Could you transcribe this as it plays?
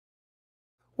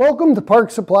Welcome to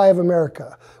Park Supply of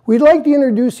America. We'd like to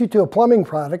introduce you to a plumbing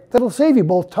product that'll save you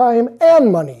both time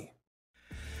and money.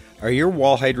 Are your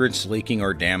wall hydrants leaking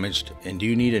or damaged, and do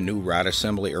you need a new rod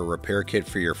assembly or repair kit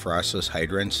for your frostless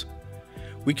hydrants?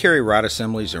 We carry rod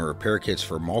assemblies and repair kits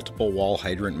for multiple wall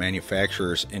hydrant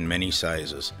manufacturers in many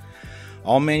sizes.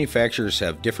 All manufacturers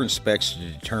have different specs to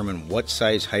determine what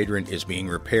size hydrant is being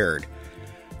repaired.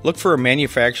 Look for a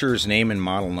manufacturer's name and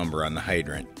model number on the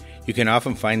hydrant. You can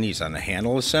often find these on the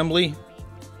handle assembly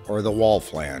or the wall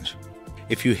flange.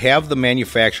 If you have the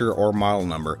manufacturer or model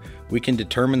number, we can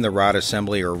determine the rod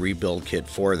assembly or rebuild kit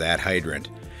for that hydrant.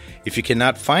 If you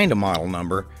cannot find a model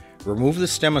number, remove the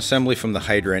stem assembly from the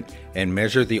hydrant and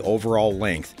measure the overall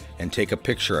length and take a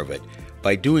picture of it.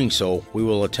 By doing so, we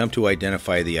will attempt to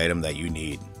identify the item that you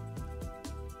need.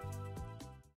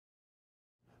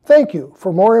 Thank you.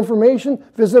 For more information,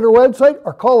 visit our website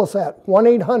or call us at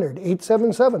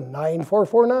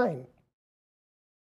 1-800-877-9449.